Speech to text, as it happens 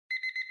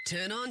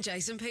Turn on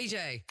Jason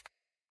PJ.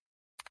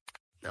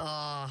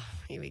 Oh,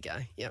 here we go.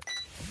 Yep.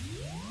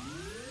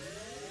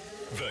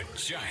 The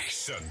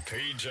Jason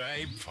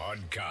PJ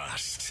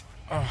Podcast.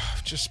 Oh,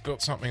 I've just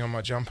spilt something on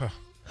my jumper.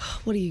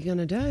 What are you going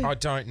to do? I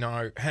don't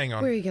know. Hang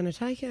on. Where are you going to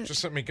take it?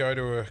 Just let me go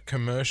to a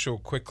commercial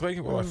quickly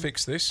while I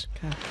fix this.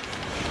 Okay.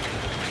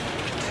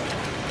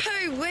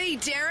 Hoo-wee,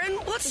 Darren.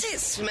 What's that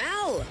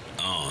smell?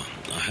 Oh,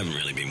 I haven't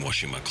really been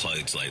washing my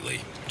clothes lately.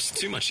 It's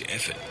too much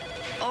effort.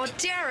 Oh,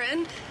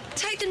 Darren,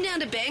 take them down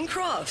to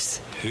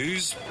Bancroft's.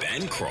 Who's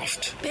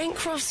Bancroft?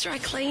 Bancroft's Dry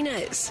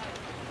Cleaners.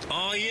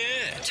 Oh,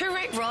 yeah.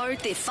 Toorak Road,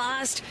 they're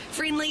fast,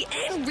 friendly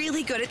and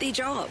really good at their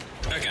job.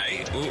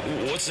 Okay,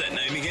 what's that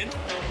name again?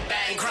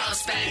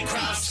 Bancroft's,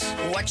 Bancroft's.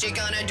 What you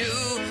gonna do?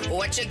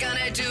 What you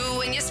gonna do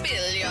when you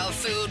spill your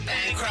food?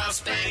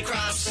 Bancroft's,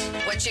 Bancroft's.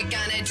 What you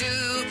gonna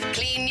do?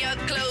 Clean your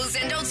clothes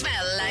and don't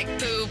smell like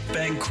poop.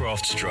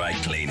 Bancroft's Dry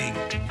Cleaning.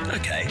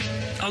 Okay,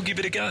 I'll give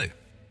it a go.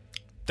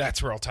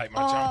 That's where I'll take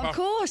my jumper. Of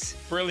course.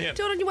 Brilliant.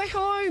 Do it on your way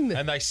home.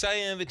 And they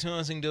say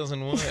advertising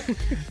doesn't work.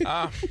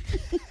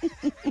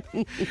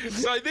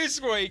 So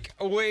this week,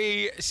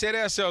 we set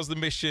ourselves the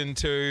mission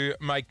to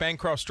make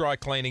Bancroft's Dry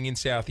Cleaning in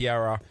South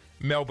Yarra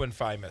Melbourne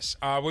famous.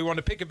 We want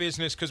to pick a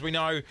business because we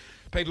know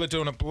people are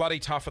doing it bloody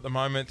tough at the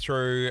moment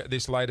through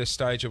this latest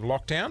stage of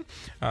lockdown.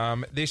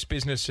 This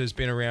business has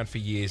been around for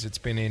years. It's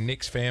been in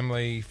Nick's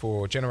family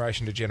for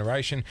generation to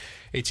generation.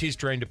 It's his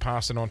dream to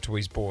pass it on to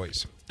his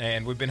boys.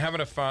 And we've been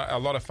having a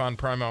lot of fun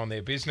promo on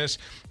their business.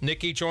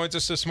 Nicky joins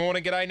us this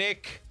morning. G'day,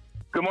 Nick.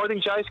 Good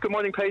morning, Jace. Good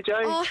morning, PJ.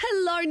 Oh,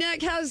 hello,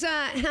 Nick.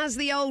 How's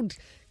the old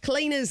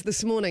cleaners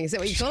this morning? Is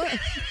that what you call it?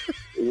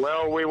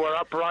 Well, we were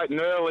up bright and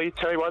early.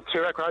 Tell you what,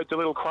 Toorak Road's a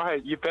little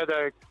quiet. You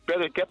better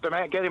get them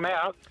out, get him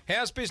out.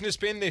 How's business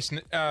been this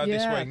week,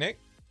 Nick?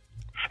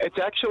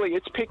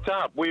 It's picked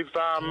up.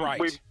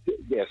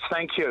 Yes,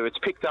 thank you. It's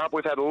picked up.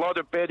 We've had a lot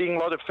of bedding, a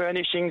lot of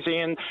furnishings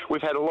in.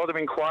 We've had a lot of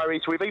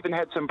inquiries. We've even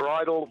had some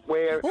bridal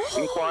wear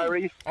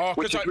inquiries,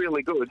 which is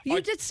really good. You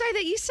did say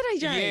that yesterday,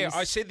 James. Yeah,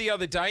 I said the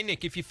other day,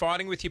 Nick, if you're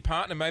fighting with your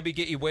partner, maybe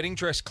get your wedding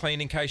dress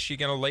clean in case you're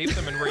going to leave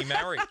them and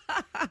remarry.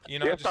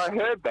 Yes, I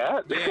heard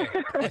that.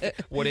 Yeah,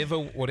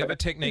 whatever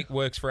technique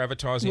works for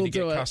advertising to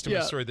get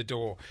customers through the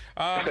door.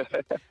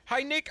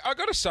 Hey, Nick, I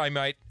got to say,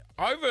 mate,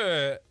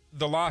 over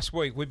the last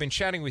week, we've been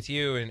chatting with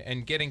you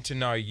and getting to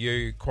know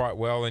you quite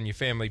well and your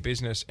family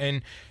business.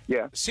 And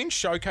since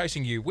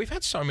showcasing you, we've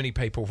had so many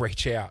people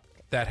reach out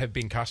that have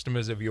been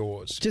customers of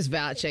yours. Just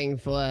vouching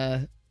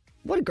for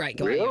what a great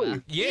guy you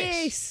are.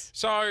 Yes.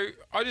 So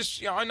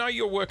I know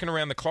you're working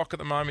around the clock at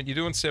the moment. You're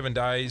doing 7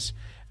 days.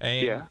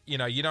 And,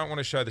 you don't want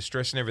to show the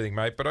stress and everything,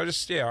 mate. But I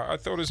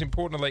thought it was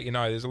important to let you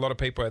know there's a lot of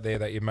people out there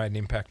that you've made an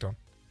impact on.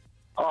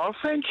 Oh,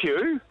 thank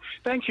you.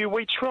 Thank you.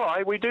 We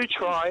do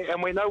try,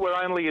 and we know we're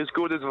only as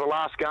good as the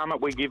last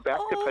garment we give back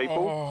to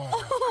people.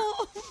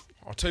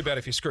 Oh, too bad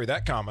if you screw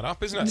that garment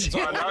up, isn't it?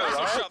 I know,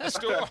 right? Shut the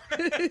store.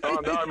 Oh,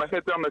 no, my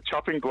head's on the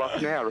chopping block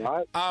now,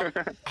 right?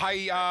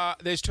 Hey,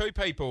 there's two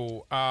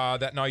people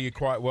that know you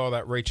quite well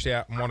that reached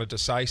out and wanted to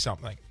say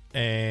something.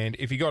 And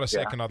if you got a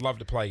second, I'd love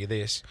to play you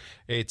this.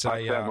 It's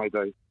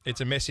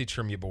a message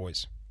from your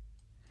boys.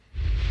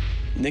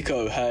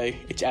 Nico, hey,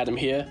 it's Adam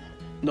here.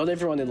 Not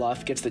everyone in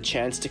life gets the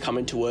chance to come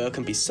into work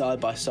and be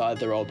side by side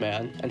their old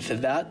man, and for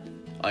that,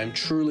 I am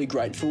truly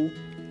grateful,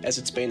 as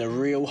it's been a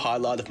real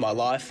highlight of my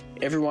life.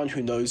 Everyone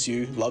who knows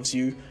you loves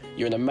you.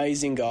 You're an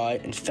amazing guy,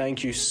 and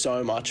thank you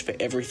so much for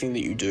everything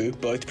that you do,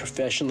 both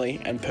professionally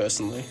and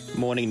personally.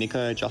 Morning,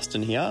 Nico.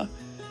 Justin here.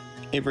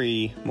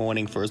 Every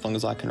morning for as long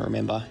as I can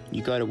remember,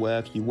 you go to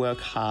work, you work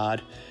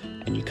hard,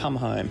 and you come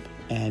home.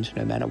 And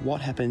no matter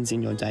what happens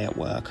in your day at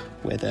work,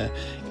 whether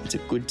it's a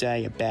good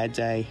day, a bad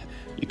day,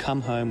 you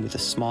come home with a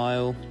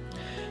smile,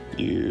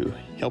 you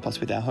help us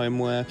with our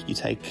homework, you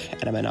take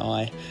Adam and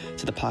I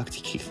to the park to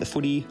kick the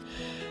footy.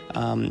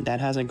 That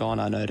hasn't gone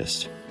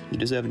unnoticed. You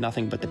deserve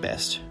nothing but the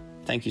best.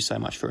 Thank you so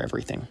much for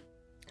everything.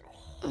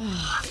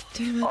 Oh,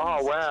 damn it.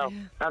 Oh, wow.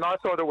 And I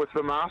thought it was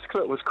the mask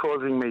that was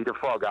causing me to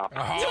fog up.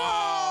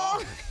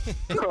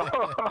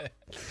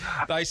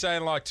 They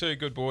sound like two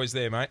good boys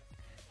there, mate.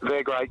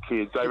 They're great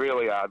kids. They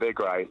really are. They're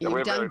great.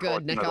 You've done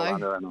good, Nico.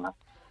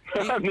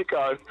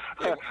 Nico.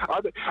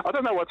 I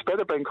don't know what's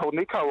better, being called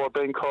Nico or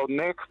being called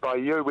Nick by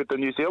you with the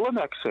New Zealand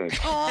accent.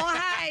 Oh,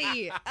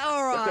 hey.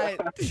 All right.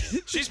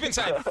 She's been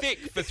saying thick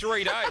for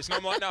 3 days, and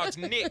I'm like, no, it's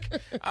Nick.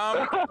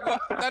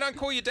 They don't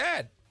call you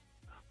Dad.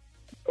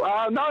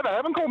 No, they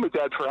haven't called me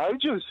Dad for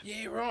ages.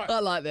 Yeah, right. I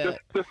like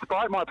that.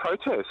 Despite my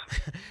protest.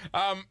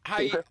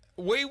 Hey,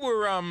 we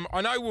were,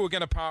 I know we were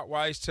going to part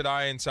ways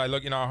today and say,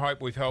 look, I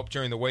hope we've helped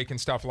during the week and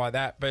stuff like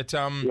that. But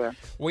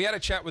we had a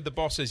chat with the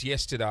bosses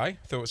yesterday.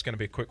 Thought it was going to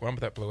be a quick one,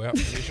 but that blew out.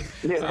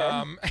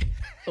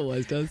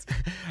 Always does.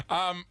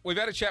 We've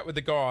had a chat with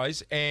the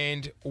guys,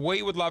 and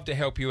we would love to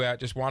help you out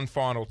just one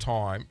final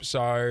time.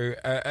 So,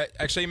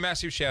 actually, a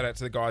massive shout out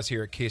to the guys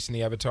here at KISS and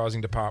the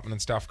advertising department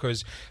and stuff,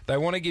 because they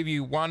want to give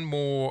you one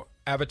more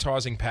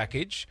advertising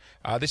package.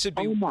 This would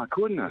be, Oh, my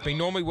goodness. be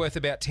normally worth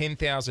about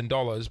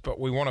 $10,000, but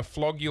we want to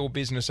flog your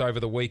business over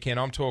the weekend.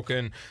 I'm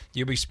talking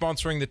you'll be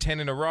sponsoring the 10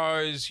 in a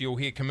rows. You'll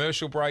hear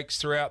commercial breaks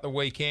throughout the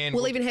weekend.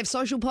 We'll even have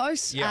social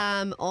posts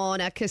on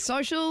our KISS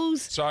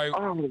socials. So,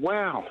 Oh,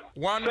 wow.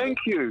 Thank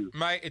you.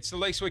 mate, it's the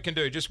least we can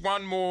do. Just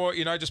one more,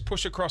 just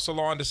push across the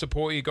line to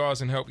support you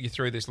guys and help you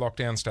through this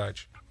lockdown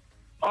stage.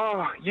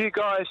 Oh, you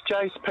guys,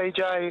 Jace,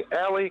 PJ,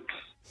 Alex,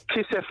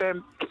 KISS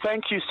FM,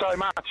 thank you so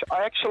much.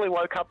 I actually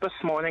woke up this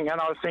morning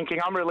and I was thinking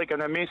I'm really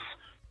going to miss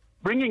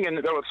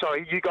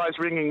you guys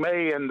ringing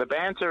me and the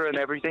banter and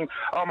everything.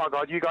 Oh, my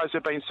God, you guys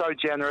have been so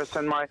generous,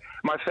 and my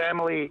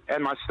family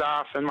and my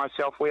staff and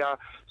myself, we are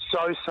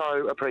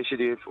so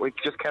appreciative. We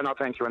just cannot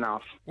thank you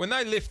enough. When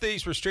they lift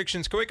these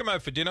restrictions, can we come over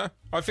for dinner?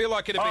 I feel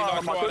like it'd be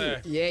like my quite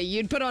goodness. Yeah,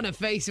 you'd put on a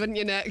feast, wouldn't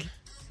you, Nick?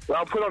 Well,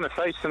 I'll put on a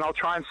feast and I'll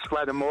try and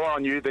splatter more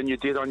on you than you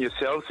did on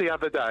yourselves the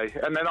other day,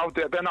 and then I'll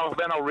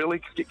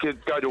really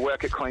go to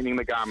work at cleaning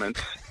the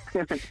garments.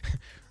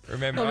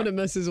 Remember? I'm going to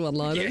miss his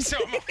one-liners. Yes,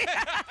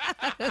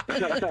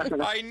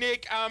 hey,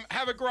 Nick,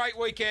 have a great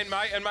weekend,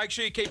 mate, and make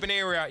sure you keep an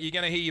ear out. You're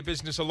going to hear your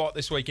business a lot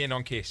this weekend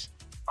on KISS.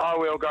 I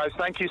will, guys.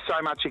 Thank you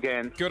so much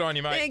again. Good on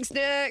you, mate. Thanks,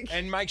 Nick.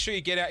 And make sure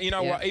you get out. You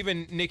know what?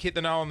 Even Nick hit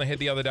the nail on the head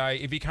the other day.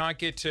 If you can't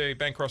get to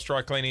Bancroft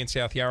Dry Cleaning in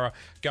South Yarra,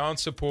 go and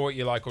support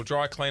your local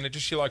dry cleaner,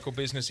 just your local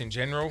business in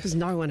general. Because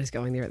no one is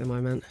going there at the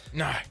moment.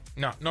 No,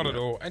 not at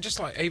all. And just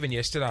like even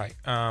yesterday,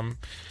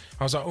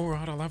 I was like, all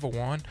right, I'll have a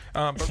wine.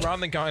 But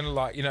rather than going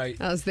to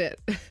How's that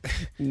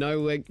no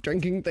wig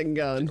drinking thing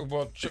going?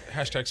 well,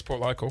 hashtag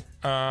support local.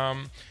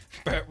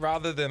 But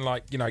rather than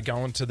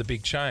going to the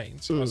big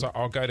chains, I was like,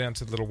 I'll go down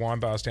to the little wine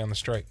bars down the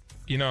street.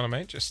 You know what I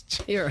mean?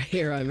 Just You're a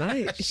hero,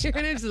 mate. You're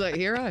an absolute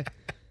hero.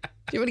 Do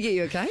you want to get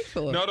you a cake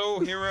for? not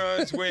all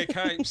heroes wear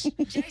capes.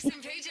 Jason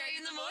PJ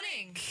in the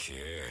morning.